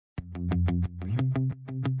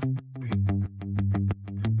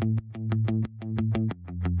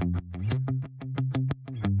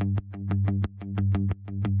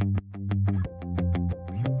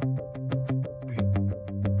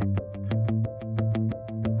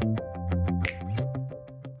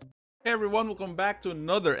everyone, welcome back to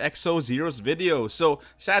another Exos Zeros video. So,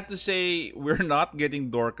 sad to say, we're not getting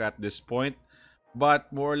Dork at this point,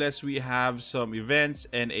 but more or less we have some events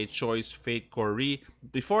and a Choice Fatecore Re.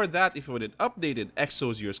 Before that, if you want an updated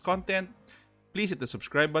Exos Zeros content, please hit the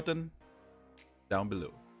subscribe button down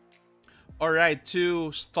below. Alright,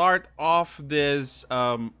 to start off this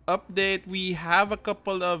update, we have a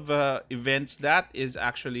couple of events that is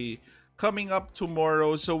actually coming up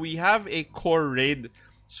tomorrow. So we have a core raid.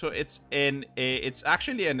 So it's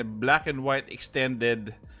actually in a black and white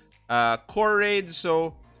extended core raid.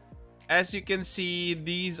 So as you can see,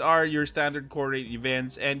 these are your standard core raid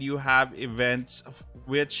events, and you have events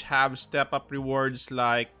which have step up rewards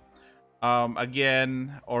like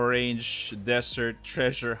again, Orange Desert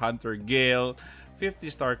Treasure Hunter Gale,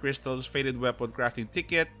 50-star crystals, Faded Weapon Crafting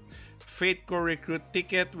Ticket, Fatecore Recruit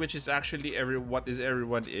Ticket, which is actually what is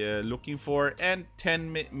everyone looking for, and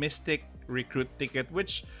 10 Mystic Recruit Ticket,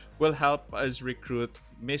 which will help us recruit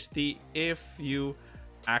Misty if you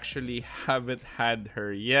actually haven't had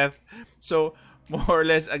her yet. So more or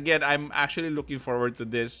less, again, I'm actually looking forward to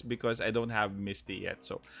this because I don't have Misty yet.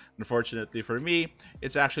 So unfortunately for me,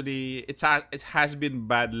 it has been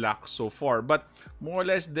bad luck so far. But more or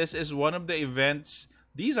less, this is one of the events.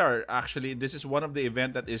 This is one of the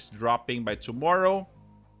event that is dropping by tomorrow.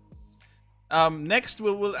 Next,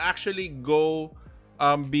 we will actually go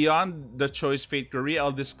beyond the Choice Fatecore Re.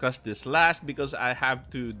 I'll discuss this last because I have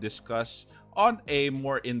to discuss on a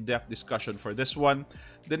more in-depth discussion for this one.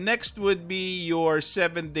 The next would be your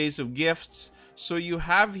 7 days of gifts. So you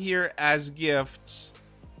have here as gifts,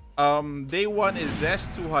 day 1 is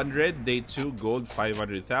Zest 200, day 2 Gold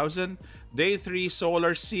 500,000, day 3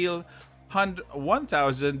 Solar Seal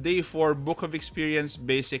 1,000, day 4 Book of Experience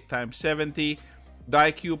Basic times 70,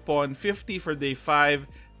 Die Coupon 50 for day 5,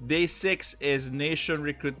 day 6 is Nation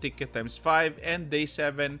Recruit Ticket times 5, and day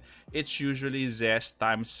 7 it's usually Zest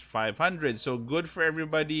times 500. So good for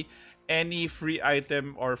everybody. Any free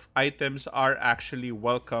item or items are actually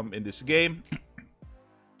welcome in this game.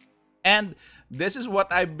 And this is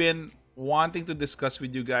what I've been wanting to discuss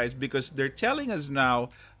with you guys because they're telling us now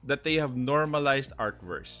that they have normalized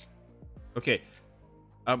Arkvurze. Okay,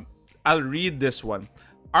 I'll read this one.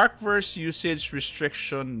 Arkvurze usage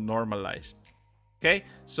restriction normalized. Okay,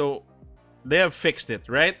 so they have fixed it,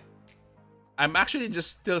 right? I'm actually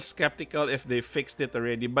just still skeptical if they fixed it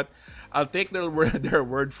already, but I'll take their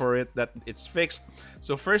word for it that it's fixed.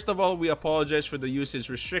 So first of all, we apologize for the usage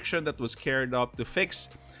restriction that was carried out to fix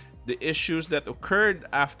the issues that occurred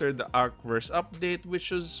after the Arkvurze update,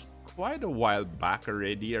 which was quite a while back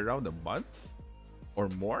already, around a month or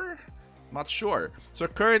more. Not sure. So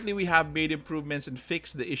currently we have made improvements and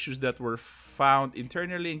fixed the issues that were found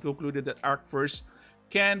internally and concluded that Arkvurze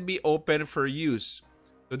can be open for use.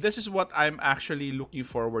 So this is what I'm actually looking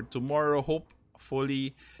forward to tomorrow.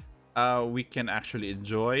 Hopefully we can actually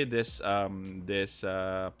enjoy this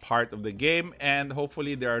part of the game, and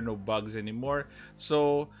hopefully there are no bugs anymore.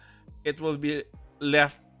 So it will be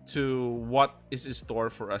left to what is in store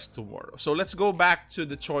for us tomorrow. So let's go back to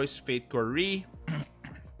the Choice Fatecore Re.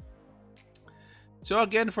 So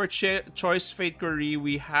again, for Choice Fatecore Re,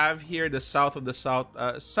 we have here the Son of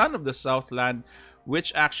the Southland,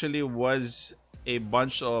 which actually was a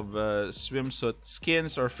bunch of swimsuit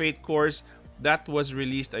skins or fate cores that was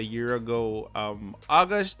released a year ago,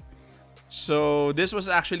 August. So this was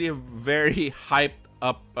actually a very hyped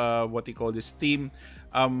up theme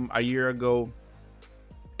a year ago,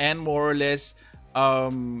 and more or less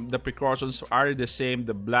the precautions are the same.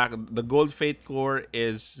 The gold fate core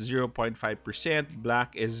is 0.5%,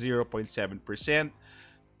 black is 0.7%.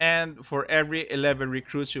 And for every 11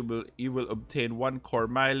 recruits, you will obtain 1 core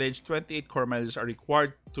mileage. 28 core mileage are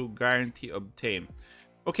required to guarantee obtain.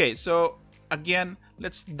 Okay, so again,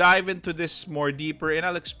 let's dive into this more deeper, and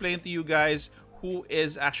I'll explain to you guys who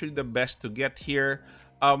is actually the best to get here.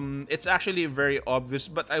 It's actually very obvious,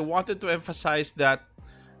 but I wanted to emphasize that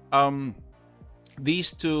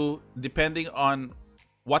these two, depending on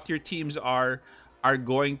what your teams are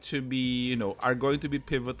going to be,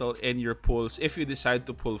 pivotal in your pulls if you decide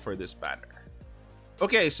to pull for this banner.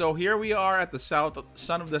 Okay, so here we are at the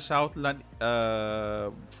Son of the Southland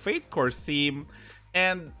Fatecore theme,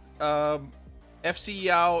 and FC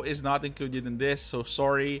Yao is not included in this. So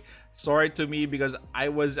sorry to me, because I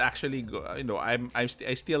was actually, I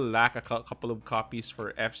still lack a couple of copies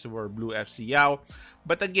for Blue FC Yao,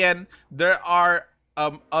 but again, there are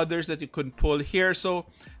others that you could pull here. So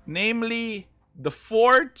namely, the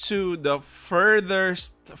 4 to the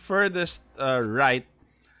furthest right,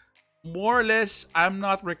 more or less, I'm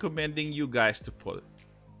not recommending you guys to pull.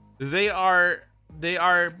 They are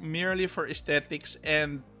merely for aesthetics,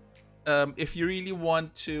 and if you really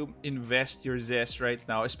want to invest your zest right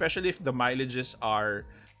now, especially if the mileages are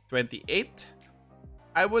 28,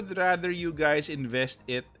 I would rather you guys invest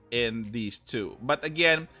it in these two. But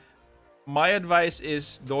again, my advice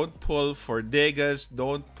is don't pull for Degas,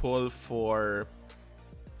 don't pull for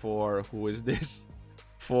who is this?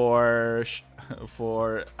 For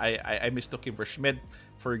for I mistook him for Schmidt.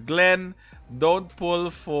 For Glenn, don't pull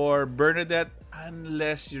for Bernadette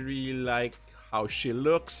unless you really like how she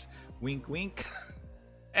looks. Wink, wink.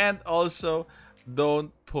 And also,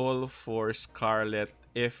 don't pull for Scarlet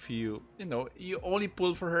if you only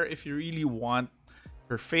pull for her if you really want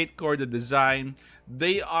her Fate Core, the design.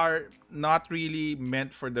 They are not really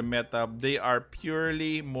meant for the meta. They are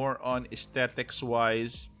purely more on aesthetics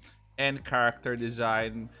wise and character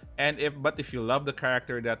design. And if you love the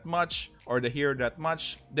character that much or the hero that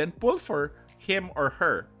much, then pull for him or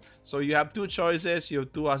her. So you have two choices. You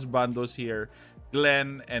have two husbandos here,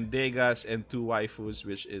 Glenn and Degas, and two waifus,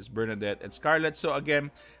 which is Bernadette and Scarlet. So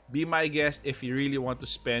again, be my guest if you really want to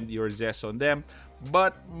spend your zest on them.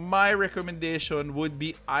 But my recommendation would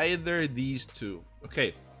be either these two.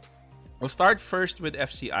 Okay, we'll start first with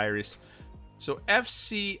FC Iris. So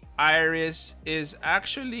FC Iris is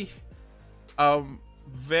actually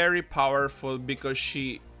very powerful because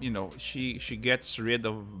she gets rid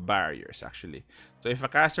of barriers actually. So if a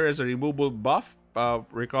caster has a removal buff,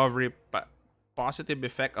 recovery positive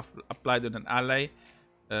effect applied on an ally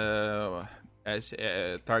as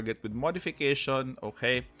a target with modification,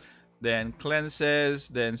 okay, then cleanses,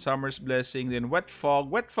 then summer's blessing, then wet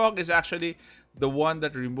fog. Wet fog is actually the one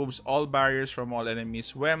that removes all barriers from all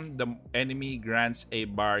enemies when the enemy grants a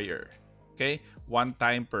barrier, okay, one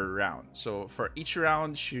time per round. So for each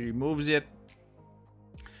round she removes it,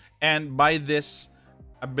 and by this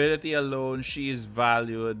ability alone she is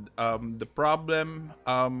valued. The problem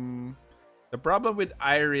with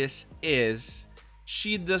Iris is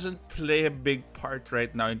she doesn't play a big part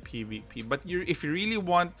right now in PvP. But if you really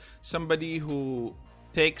want somebody who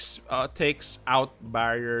takes out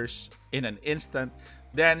barriers in an instant,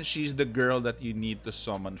 then she's the girl that you need to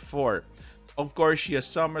summon for. Of course, she has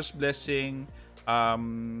Summer's Blessing,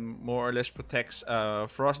 more or less protects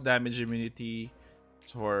frost damage immunity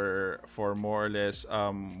for more or less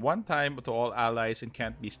one time to all allies and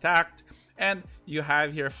can't be stacked. And you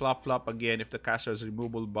have here flop flop again if the caster has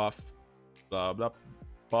removal buff, blah blah,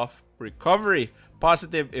 buff recovery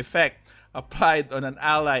positive effect applied on an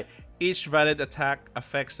ally. Each valid attack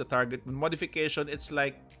affects the target with modification. It's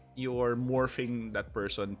like you're morphing that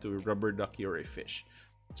person to rubber ducky or a fish.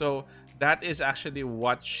 So that is actually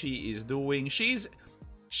what she is doing. She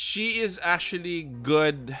is actually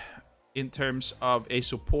good in terms of a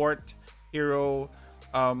support hero,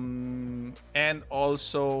 and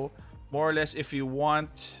also more or less if you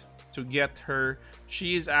want to get her,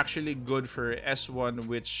 she is actually good for S1,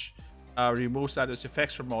 which removes status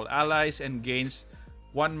effects from all allies and gains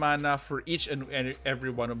 1 mana for each and every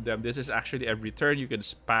one of them. This is actually every turn. You can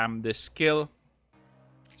spam this skill.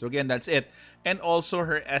 So again, that's it. And also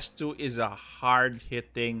her S2 is a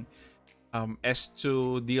hard-hitting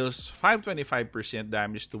S2, deals 525%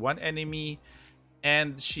 damage to one enemy,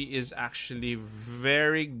 and she is actually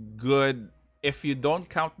very good. If you don't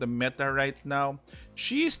count the meta right now,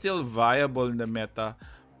 she is still viable in the meta,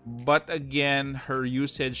 but again, her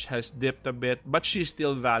usage has dipped a bit, but she's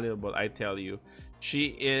still valuable, I tell you.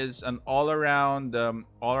 She is an all-around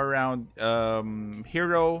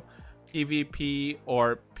hero, PvP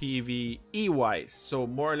or PvE wise. So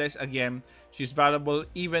more or less, again, she's valuable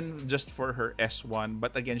even just for her S1.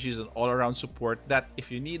 But again, she's an all-around support that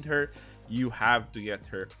if you need her, you have to get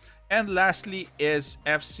her. And lastly is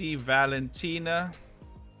FC Valentina.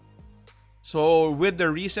 So with the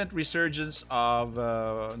recent resurgence of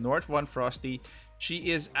North One Frosty,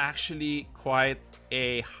 she is actually quite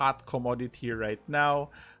a hot commodity right now.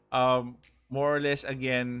 More or less,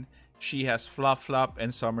 again, she has Fluff Flop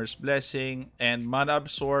and Summer's Blessing and Mana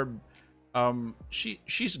Absorb.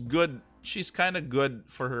 She's good. She's kind of good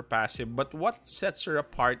for her passive. But what sets her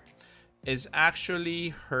apart is actually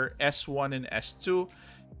her S1 and S2.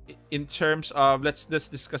 In terms of, let's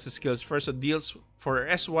discuss the skills first. So deals for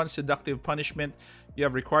S1 Seductive Punishment, you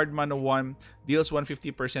have required mana 1, deals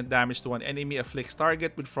 150% damage to one enemy, afflicts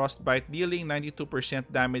target with Frostbite, dealing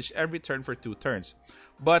 92% damage every turn for 2 turns.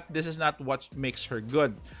 But this is not what makes her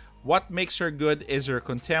good. What makes her good is her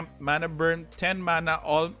Contempt, Mana Burn, 10 mana,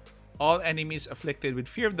 all enemies afflicted with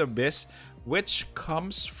Fear of the Abyss, which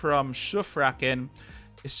comes from Shufraken.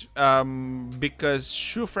 because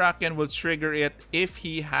Shufraken will trigger it if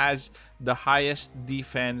he has the highest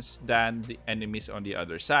defense than the enemies on the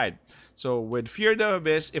other side. So with Fear of the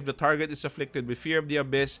Abyss, if the target is afflicted with Fear of the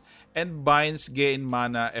Abyss and binds, gain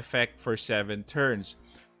mana effect for 7 turns.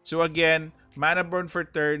 So again, mana burn for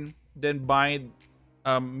turn, then bind,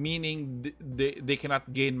 meaning they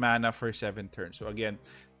cannot gain mana for 7 turns. So again,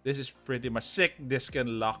 this is pretty much sick. This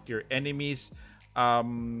can lock your enemies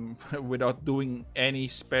without doing any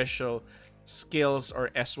special skills or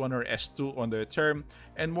S1 or S2 on their turn.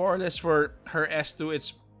 And more or less for her S2,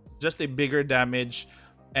 it's just a bigger damage,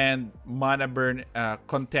 and mana burn,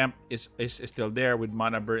 contempt is still there with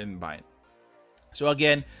mana burn and bind. So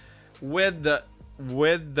again, with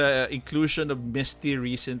the inclusion of Misty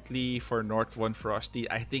recently for North One Frosty,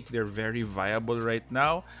 I think they're very viable right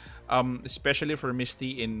now, especially for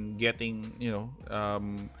Misty in getting,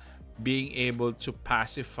 being able to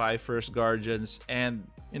pacify First Guardians and,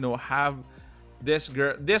 have this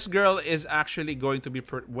girl. This girl is actually going to be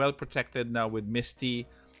well protected now with Misty.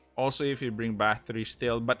 Also, if you bring Battery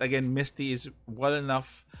still, but again, Misty is well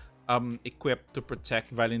enough equipped to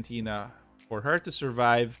protect Valentina for her to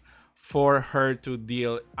survive, for her to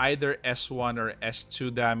deal either S1 or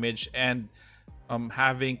S2 damage, and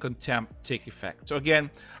having Contempt take effect. So again,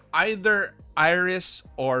 either Iris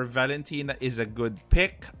or Valentina is a good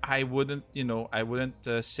pick. I wouldn't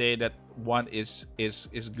say that one is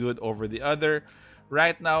good over the other.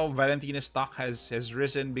 Right now, Valentina's stock has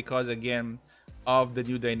risen because, again, of the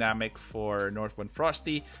new dynamic for Northbound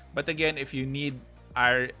Frosty. But again, if you need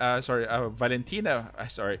Valentina,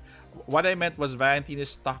 sorry, what I meant was Valentina's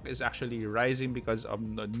stock is actually rising because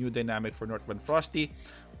of the new dynamic for Northbound Frosty.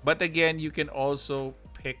 But again, you can also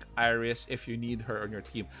pick Iris if you need her on your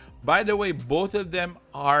team. By the way, both of them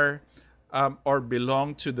are or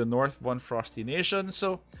belong to the Northbound Frosty Nation.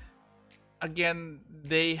 So again,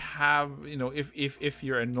 they have, if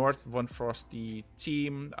you're a North Von Frosty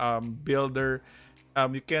team builder,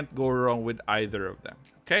 you can't go wrong with either of them.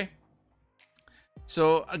 Okay.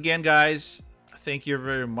 So again, guys, thank you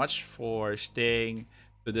very much for staying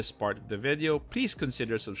to this part of the video. Please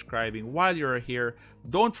consider subscribing while you're here.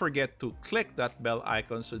 Don't forget to click that bell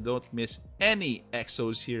icon so don't miss any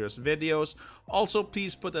Exos Heroes videos. Also,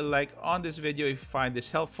 please put a like on this video if you find this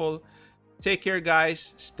helpful. Take care,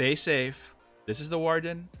 guys. Stay safe. This is the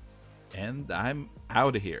Warden, and I'm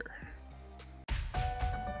out of here.